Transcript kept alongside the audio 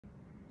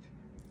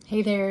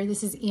Hey there,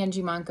 this is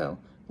Angie Monco,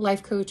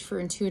 life coach for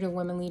intuitive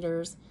women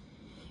leaders.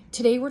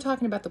 Today we're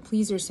talking about the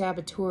Pleaser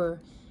Saboteur,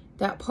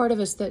 that part of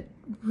us that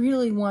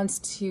really wants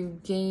to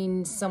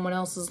gain someone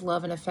else's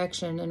love and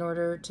affection in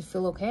order to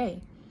feel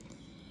okay.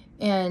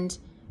 And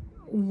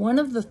one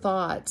of the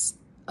thoughts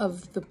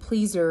of the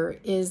pleaser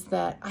is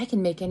that I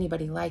can make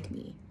anybody like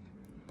me.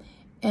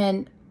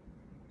 And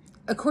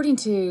according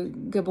to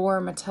Gabor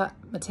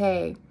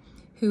Matè,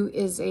 who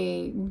is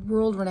a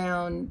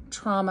world-renowned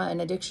trauma and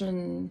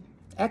addiction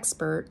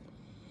expert,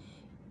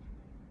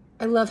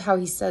 I love how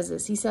he says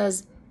this. He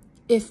says,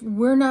 if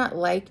we're not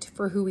liked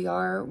for who we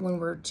are when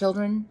we're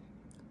children,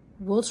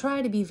 we'll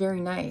try to be very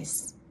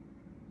nice.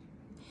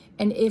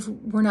 And if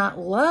we're not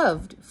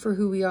loved for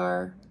who we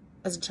are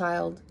as a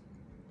child,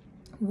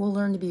 we'll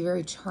learn to be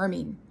very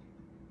charming.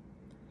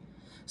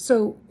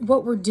 So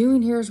what we're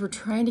doing here is we're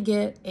trying to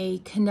get a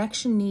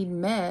connection need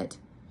met,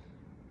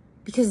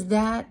 because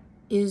that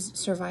is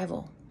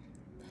survival.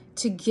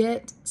 To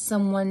get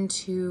someone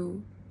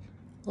to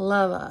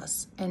love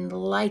us and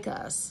like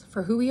us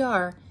for who we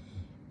are,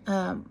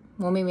 well,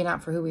 maybe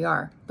not for who we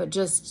are, but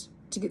just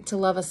to get to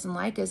love us and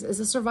like us is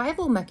a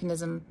survival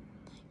mechanism,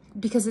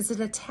 because it's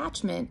an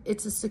attachment,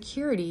 it's a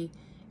security,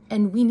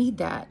 and we need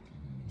that.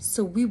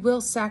 So we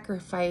will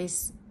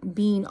sacrifice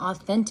being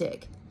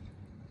authentic,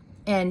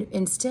 and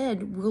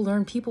instead we'll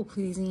learn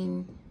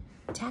people-pleasing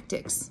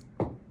tactics.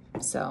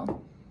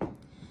 So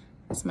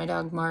that's my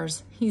dog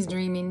Mars. He's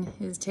dreaming,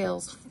 his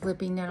tail's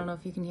flipping. I don't know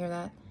if you can hear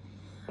that.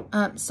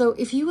 So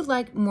if you would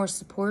like more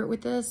support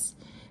with this,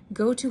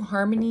 go to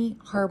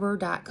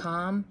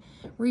harmonyharbor.com,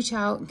 reach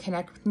out and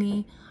connect with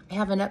me. I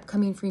have an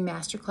upcoming free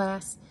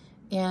masterclass,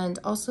 and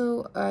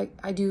also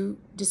I do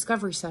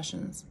discovery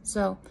sessions.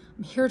 So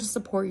I'm here to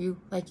support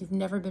you like you've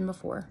never been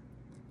before.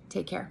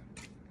 Take care.